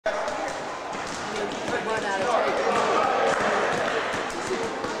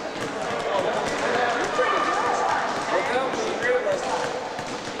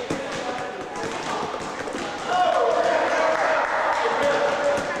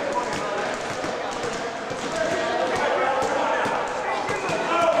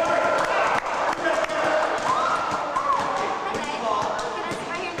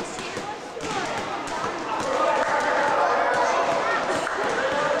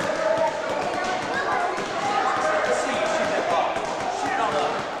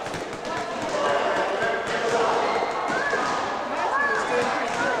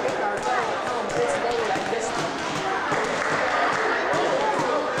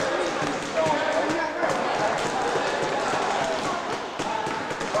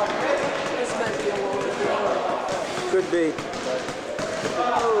see.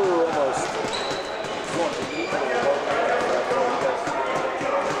 Oh, almost.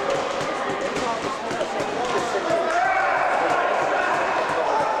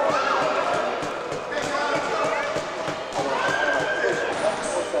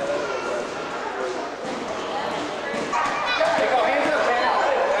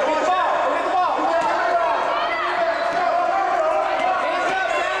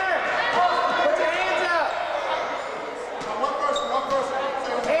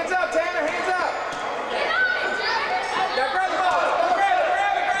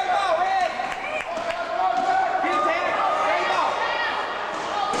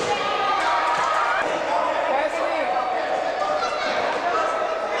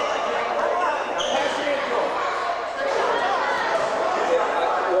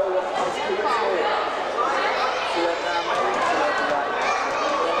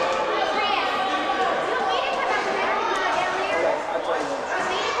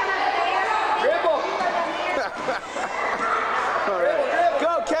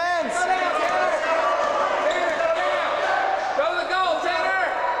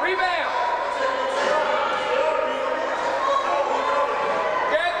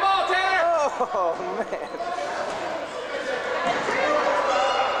 Oh, man.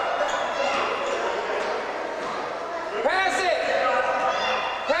 Pass it!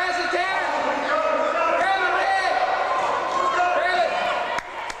 Pass it, Tanner! Grab it, Red! Grab it!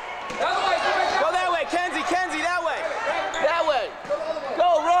 The other way, go that way, Kenzie, Kenzie, that way! That way! Go,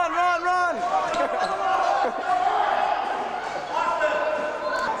 run, run, run!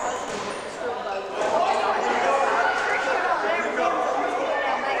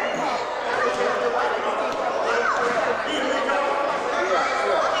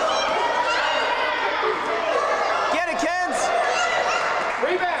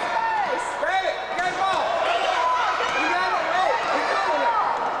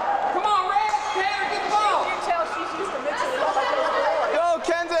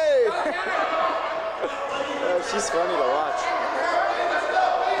 She's funny to watch.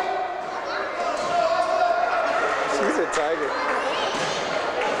 She's a tiger.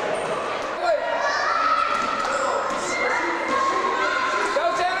 Go,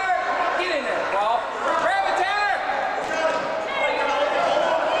 Tanner! Get in there, ball. Grab it, Tanner!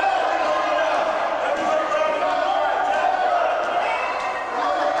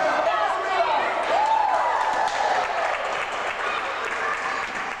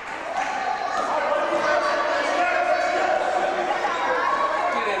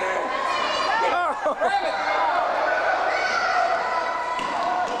 Grab it!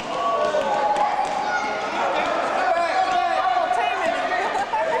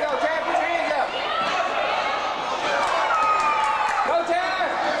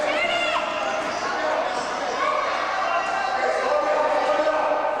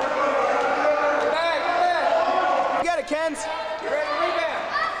 Kenz. You ready to rebound?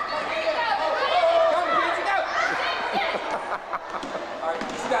 Come, Kenzie, go! All right,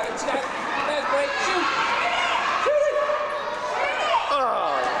 she got it, she got it. Fast break, shoot! Shoot it!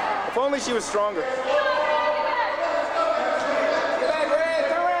 Oh, if only she was stronger. Get back, Red,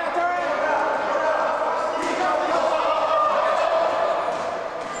 turn around, turn around!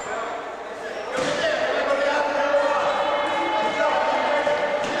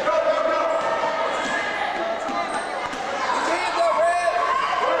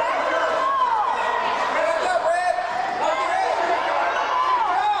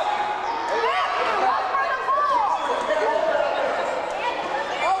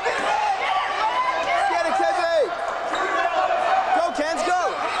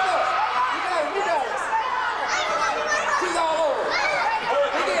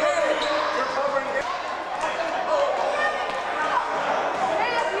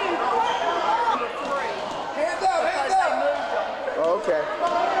 Okay.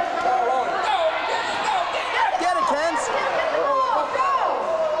 Get it, Kenz.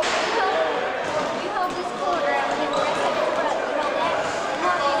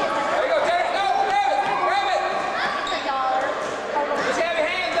 There you go, Terry. Go, grab it. Grab it. Just have your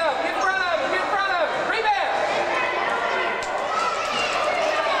hands up. Get in front of him. Get in front of him. Rebound.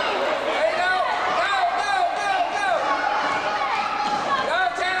 There you go. Go, go, go, go. Go,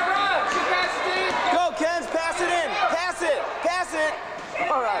 Tanner, run. Shoot past the team. Go, Kenz. Pass it in. Pass it. Pass it.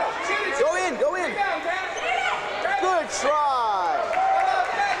 All right. Go in. Go in. Good try.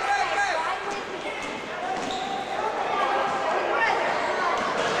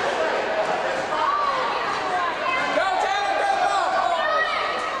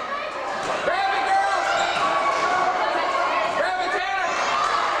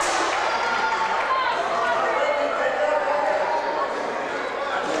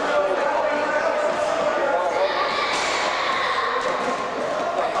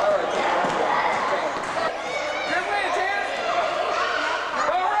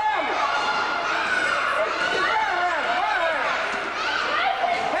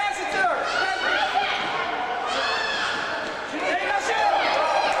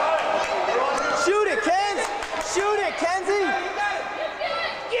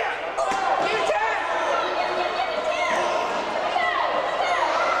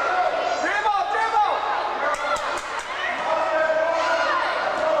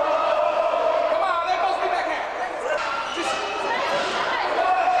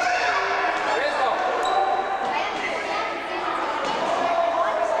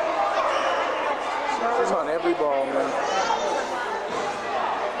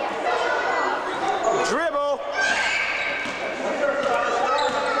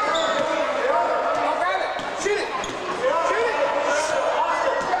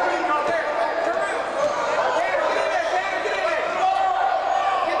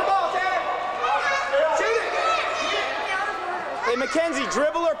 Mackenzie,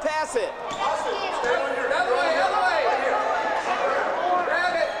 dribble or pass it? Other way, other way.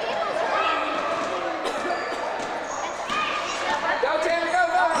 Grab it. Go, Tanner, go,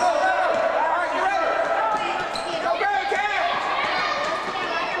 go, go, go. All right, you ready? Go, go, Tanner.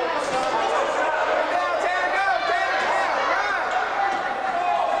 Down, Tanner, go, Tanner, down,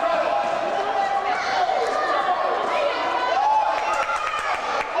 run.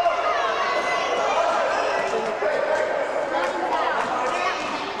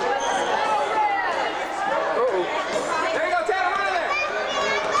 There you go, Tanner, run in there.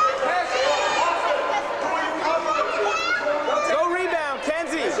 Pass it. Go rebound,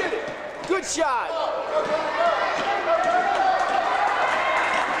 Kenzie. Good shot.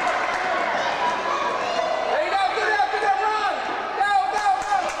 There you go, good up, run. Go, go,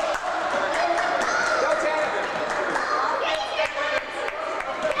 go. Go, Tanner.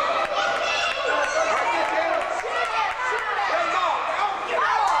 That's it, Tanner. Good ball. Get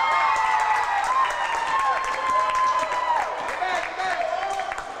back, get back.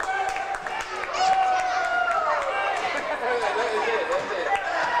 That's it.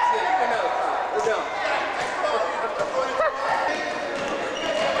 We're done.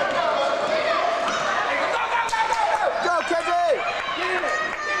 Go, Kenzie. Get in there.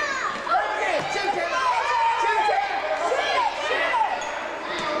 Shoot, Tanner. Shoot, Tanner.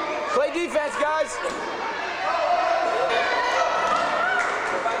 Play defense, guys.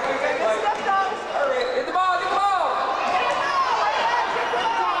 Get the ball, get the ball.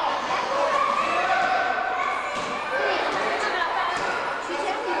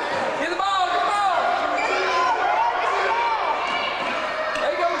 Get the ball, get the ball.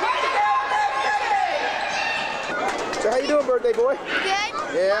 There you go. So how you doing, birthday boy? Good.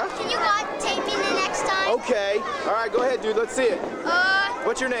 Yeah? Can you tape me the next time? Okay. All right, go ahead, dude. Let's see it.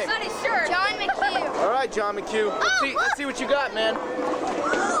 What's your name? Not his shirt. John McHugh. All right, John McHugh. Let's see what you got, man.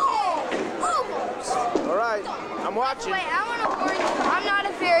 Almost. All right, I'm watching. Wait, I want to warn you. I'm not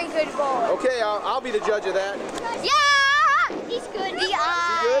a very good bowler. Okay, I'll be the judge of that. Yeah! He's good. The You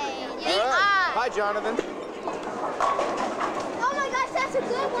good? The All right. eye. Hi, Jonathan. Oh my gosh, that's a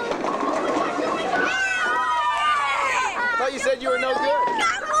good one. I thought you said you were no good. Come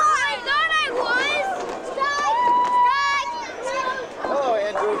on! I thought I was. Strike! Hello,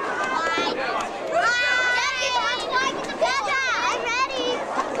 Andrew. I'm ready.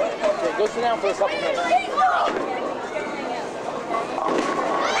 Okay, go sit down for a couple minutes.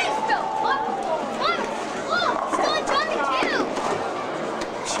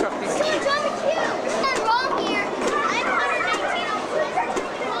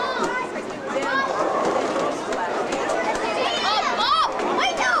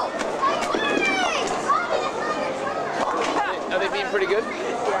 Are they being pretty good? Yeah,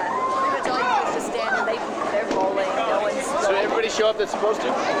 pretty much all you do is just stand and they're bowling. No one's So everybody show up that's supposed to?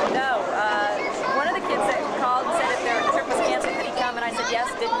 No, one of the kids that called said if their trip was canceled, could he come? And I said yes,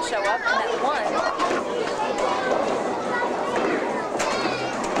 didn't show up, and that one.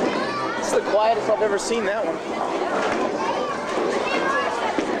 This is the quietest I've ever seen that one.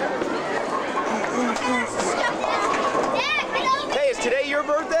 Hey, is today your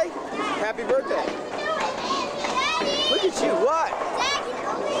birthday? Happy birthday. Look at you, what?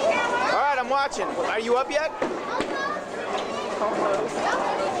 All right, I'm watching. Are you up yet?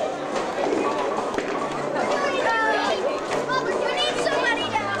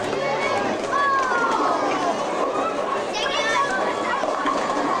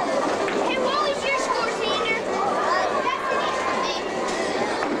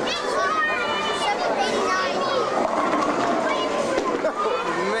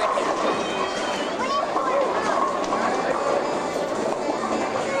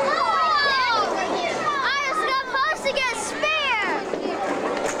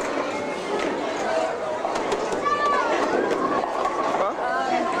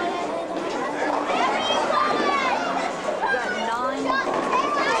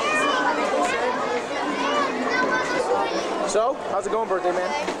 So, how's it going, birthday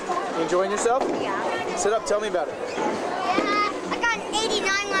man? You enjoying yourself? Yeah. Sit up, tell me about it. I got an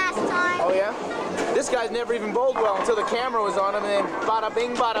 89 last time. Oh yeah? This guy's never even bowled well until the camera was on him, and then bada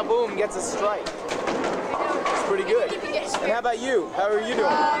bing, bada boom, gets a strike. It's pretty good. And how about you? How are you doing?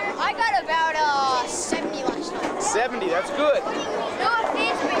 I got about 70 last time. 70, that's good. No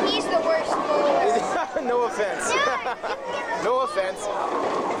offense, but he's the worst bowler. No offense. No offense.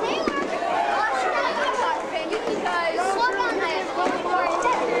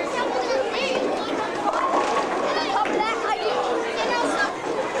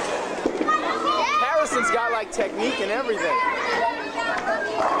 Harrison's got like technique and everything.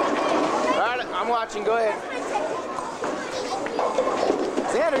 All right, I'm watching. Go ahead.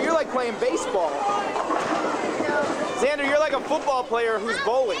 Xander, you're like playing baseball. Xander, you're like a football player who's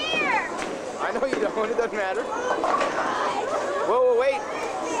bowling. I know you don't. It doesn't matter. Whoa, wait.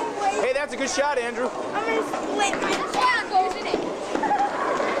 Hey, that's a good shot, Andrew. I'm gonna split my shot, isn't it?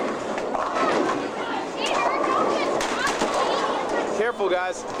 Careful,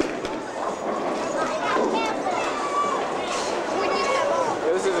 guys.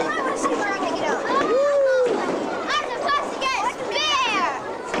 This isn't.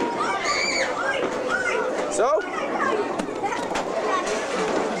 So?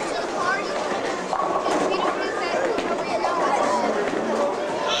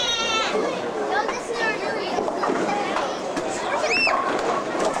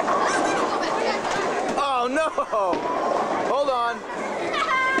 Oh no! Hold on.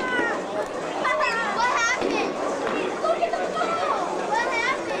 What happened? Look at the ball. What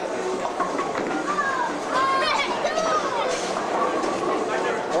happened?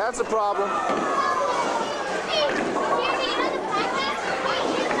 That's a problem.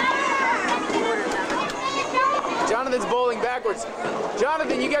 Jonathan's bowling backwards.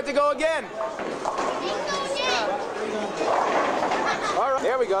 Jonathan, you get to go again. All right,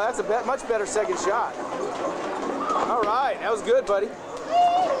 there we go. That's a much better second shot. All right, that was good, buddy.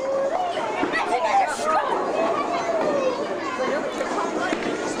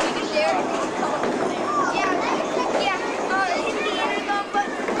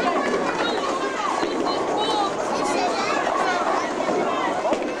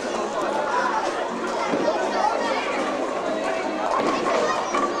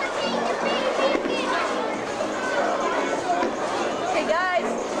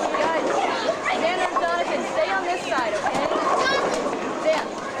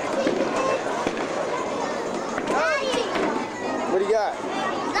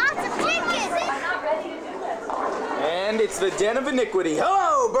 And it's the Den of Iniquity.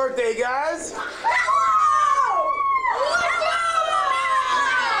 Hello, birthday guys! Oh,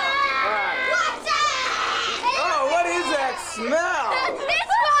 what is that smell? It's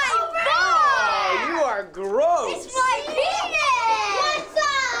my ball! Oh, you are gross! It's my penis! What's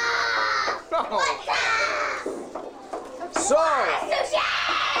up?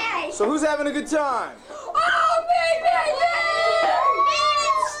 Oh. So who's having a good time? Oh, baby!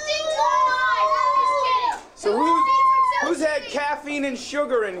 So who's had caffeine and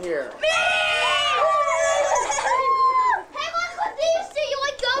sugar in here? Me! Hey, look what these do. You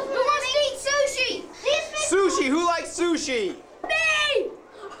like those? Who wants to eat sushi? Sushi. Who likes sushi? Me!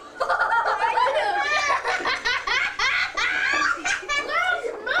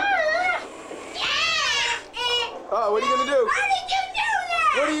 Oh, what are you gonna do? How did you do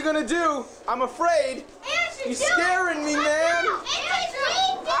that? What are you gonna do? I'm afraid. You're scaring me, man.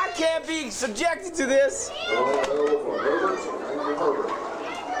 I can't be subjected to this.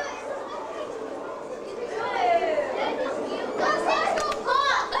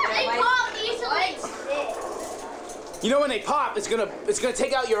 You know when they pop, it's gonna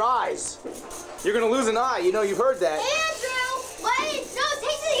take out your eyes. You're gonna lose an eye. You know, you've heard that. Andrew, let it. No,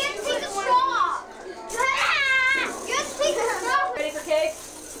 take the straw. Just take the straw. Ready for cake?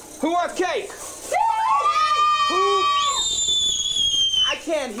 Who wants cake? Who? I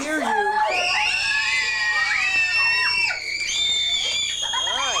can't hear you.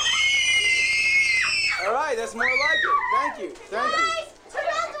 All right, that's more like it. Thank you. Thank you. Turn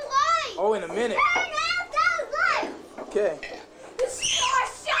off the light. Oh, in a minute. Turn off the light. Okay. The straw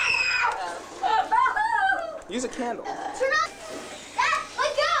shut out. Use a candle. Turn off.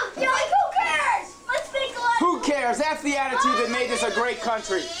 Let go. You're like, who cares? Let's make a lot. Who cares? That's the attitude that made this a great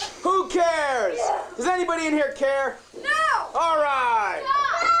country. Who cares? Does anybody in here care? No. All right.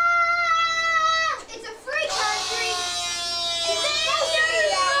 It's a free country.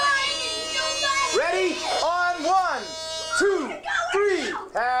 Ready? On 1, 2, 3.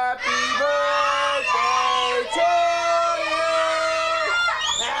 Happy birthday to you.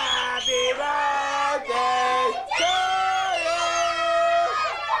 Happy birthday to you.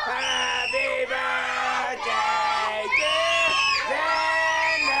 Happy birthday, dear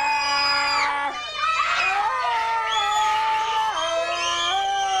Xander.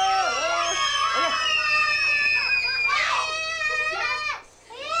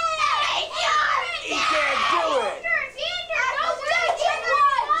 He can't do it.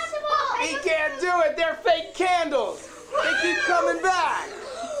 He can't do it. They're fake candles. They keep coming back.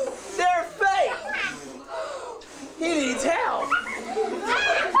 They're fake. He needs help.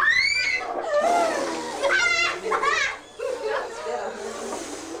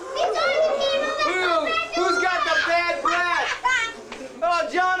 Who's got the bad breath? Oh,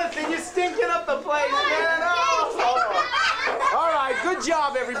 Jonathan, you're stinking up the place, man. Oh. All right, good Good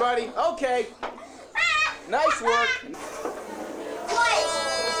job, everybody. Okay. Nice work.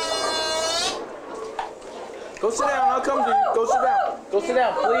 Go sit down. I'll come to you. Go sit down. Go sit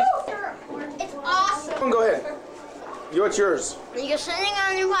down, please. It's awesome. Go ahead. What's yours? You're sitting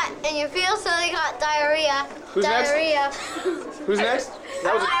on your butt and you feel something got diarrhea. Who's diarrhea. Next? Who's next?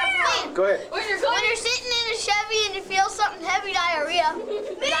 That was a... Go ahead. When you're sitting in a Chevy and you feel something heavy, diarrhea.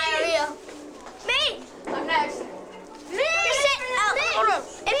 Diarrhea. Me. I'm next. Me. You're sitting out. Hold on.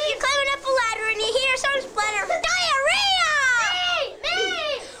 If you're climbing up a ladder and you hear something splatter, diarrhea. Me.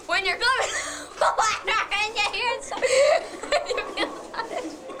 When you're climbing up a ladder and you hear something, you feel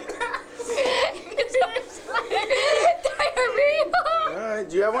something. All right,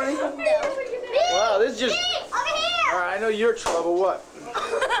 do you have one? No. Wow, this is just... Over here. All right, I know you're trouble. What? You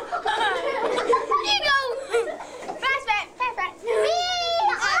go. Fast. Me.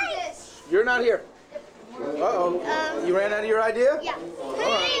 You're not here. Uh-oh. You ran out of your idea? Yeah. All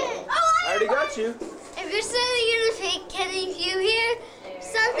right. I already got you. If you're sitting in a fake Kenzie, if you hear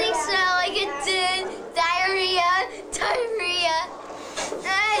something smell like it did, diarrhea.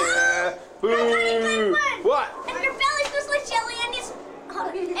 Boo. What? If your belly feels like jelly and it's...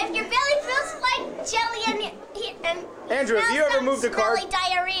 If your belly feels like jelly and Andrew, have you ever moved a card?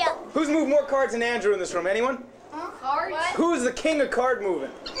 Diarrhea. Who's moved more cards than Andrew in this room? Anyone? Cards? Who's the king of card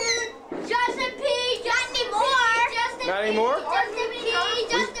moving? Justin P. Not anymore. Not anymore?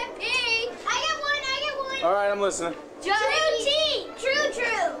 Justin P. I get one. All right, I'm listening. True T. True.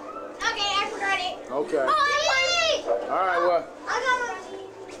 Okay, I forgot it. Okay. Oh, All right, what? I got one.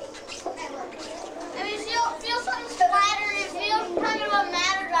 If you feel something splatter, it feels talking about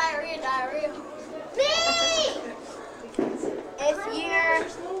matter, diarrhea. Me! If you're...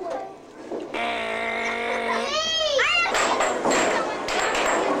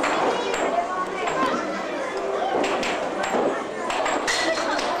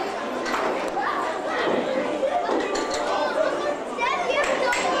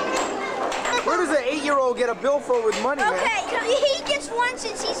 Where does an 8-year-old get a billfold with money, man? Okay, he gets one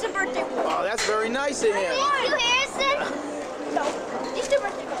since he's the birthday boy. Oh, that's very nice of him. Thank you, Harrison. No, he's the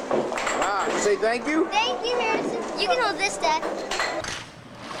birthday boy. Wow, you say thank you? Thank you, Harrison. You can hold this, Dad.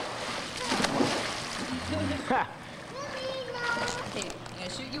 Ha. Okay, I'm gonna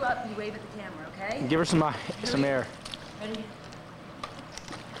shoot you up and you wave at the camera, okay? Give her some air. Ready?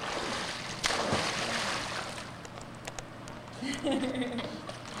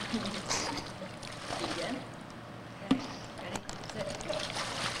 Again. Okay. Ready? Set. Go.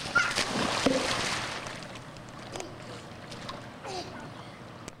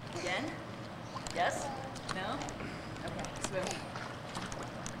 Again. Yes? No? Okay. Swim.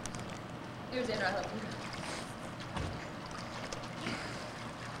 Here's Andrew. I'll help you.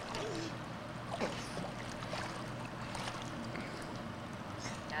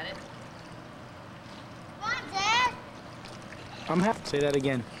 Got it? Come on, Dad. I'm happy. Say that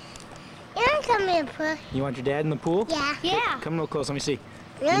again. You want to come in the pool? You want your dad in the pool? Yeah. Come a little close. Let me see.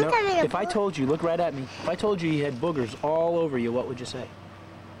 You want to come in the If I told you, look right at me. If I told you you had boogers all over you, what would you say?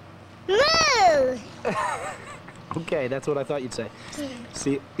 Move! Okay, that's what I thought you'd say.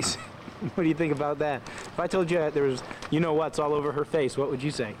 See, what do you think about that? If I told you there was, you know what's all over her face, what would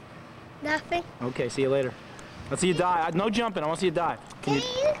you say? Nothing. Okay, see you later. Let's see you dive. No jumping. I want to see you dive. Can you?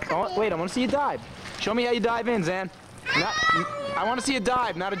 Wait, I want to see you dive. Show me how you dive in, Zan. I want to see you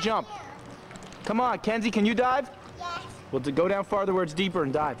dive, not a jump. Come on, Kenzie, can you dive? Yes. Well, to go down farther where it's deeper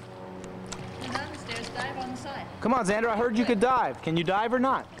and dive. And on the stairs, dive on the side. Come on, Xander, I heard you could dive. Can you dive or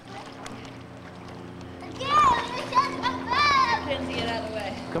not? Kenzie, get out of the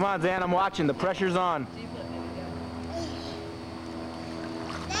way. Come on, Zan, I'm watching. The pressure's on. Deep look, there we go.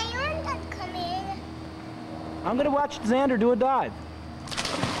 Now you want to come in? I'm going to watch Xander do a dive.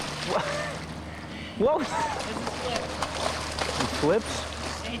 Whoa. This is flip. He flips?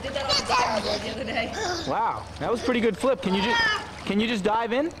 Yeah, he did that on the diving board the other day. Wow, that was a pretty good flip. Can you just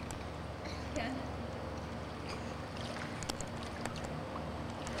dive in? Yeah.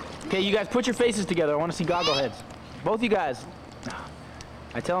 Okay, you guys put your faces together. I want to see goggle heads. Both you guys.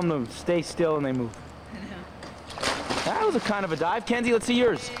 I tell them to stay still and they move. That was a kind of a dive. Kenzie, let's see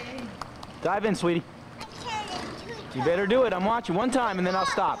yours. Dive in, sweetie. You better do it. I'm watching one time and then I'll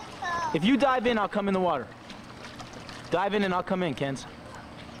stop. If you dive in, I'll come in the water. Dive in and I'll come in, Kenz.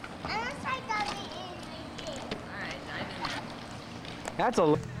 That's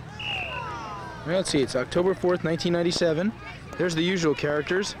a... Let's see, it's October 4th, 1997. There's the usual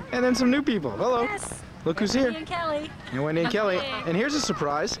characters, and then some new people. Hello. Yes. Look who's here. Wendy and Kelly. And Wendy and Kelly. And here's a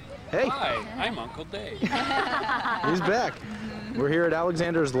surprise. Hey. Hi, I'm Uncle Dave. He's back. We're here at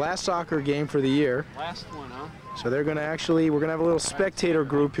Alexander's last soccer game for the year. Last one, huh? So they're going to we're going to have a little spectator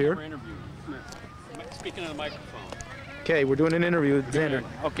group here. Speaking of the microphone. Okay, we're doing an interview with Xander.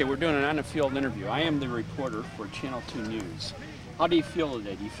 Okay, we're doing an on-the-field interview. I am the reporter for Channel 2 News. How do you feel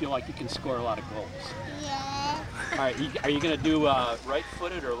today? Do you feel like you can score a lot of goals? Yeah. All right, are you going to do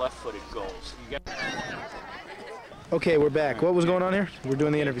right-footed or left-footed goals? Okay, we're back. What was going on here? We're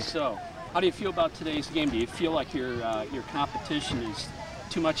doing the interview. So, how do you feel about today's game? Do you feel like your competition is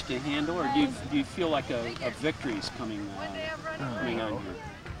too much to handle, or do you feel like a victory is coming on here?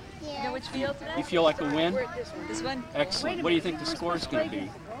 You know which field today? You feel like a win? This one? Excellent. What do you think the score is going to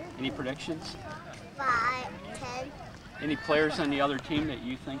be? Any predictions? 5, 10. Any players on the other team that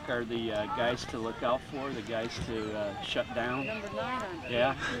you think are the guys to look out for, the guys to shut down? Number 9 on.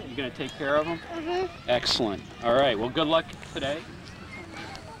 Yeah? You going to take care of them? Mm-hmm. Excellent. All right. Well, good luck today.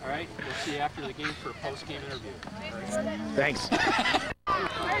 All right. We'll see you after the game for a post-game interview. Thanks.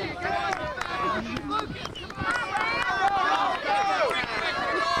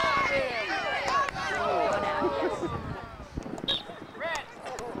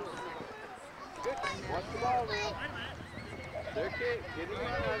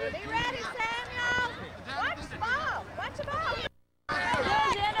 Be ready, Samuel. Watch the ball. Watch the ball. Go,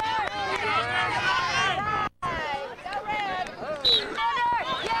 Jenner. Go, Red.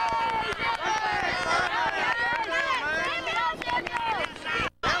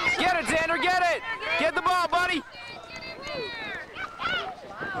 Get it, Xander, get it! Get the ball, buddy!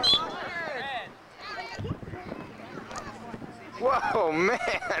 Whoa, man!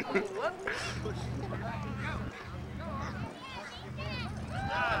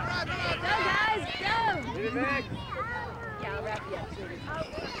 Go, guys, go! Get it back. Yeah, I'll wrap you up.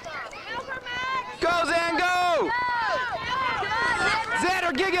 Go, Xan, go!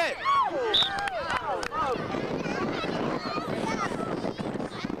 Xander, gig it!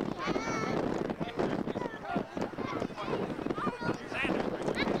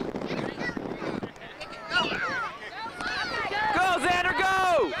 Go, Xander, go!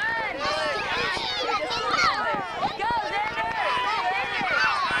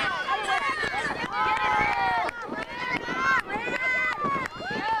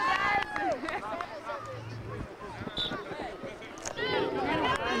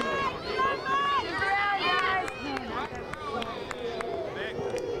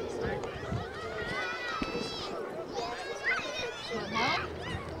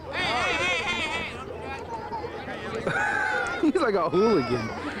 He's like a hooligan.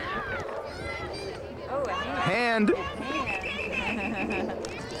 Oh, a Hand. hand.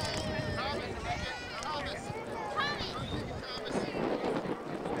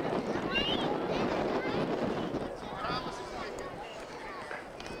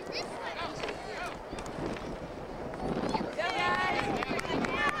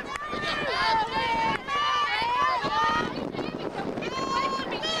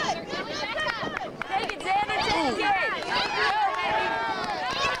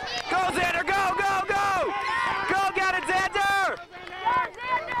 Go, Xander, go, go, go! Go, get it, Xander!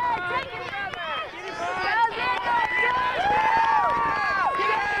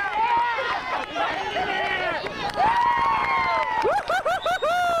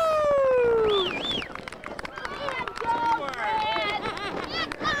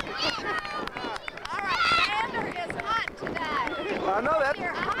 I know that.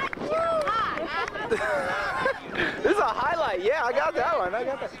 This is a highlight. Yeah, I got that one. I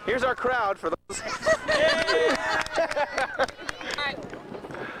got that. Here's our crowd for those.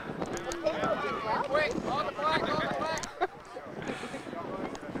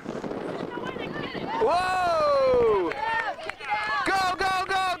 Whoa! Go, go,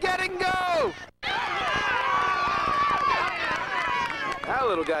 go! Get and go! That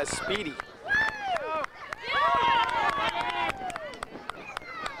little guy's speedy.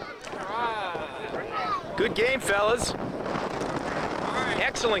 Good game, fellas.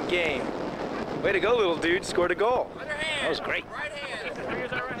 Excellent game. Way to go, little dude. Scored a goal. That was great. Right hand.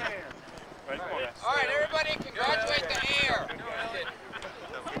 Here's our right hand. All right, everybody, congratulate the air.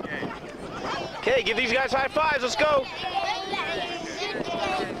 Okay, give these guys high fives. Let's go.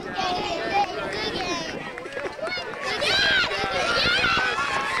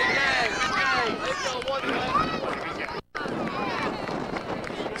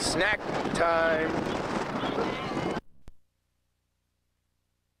 Snack time.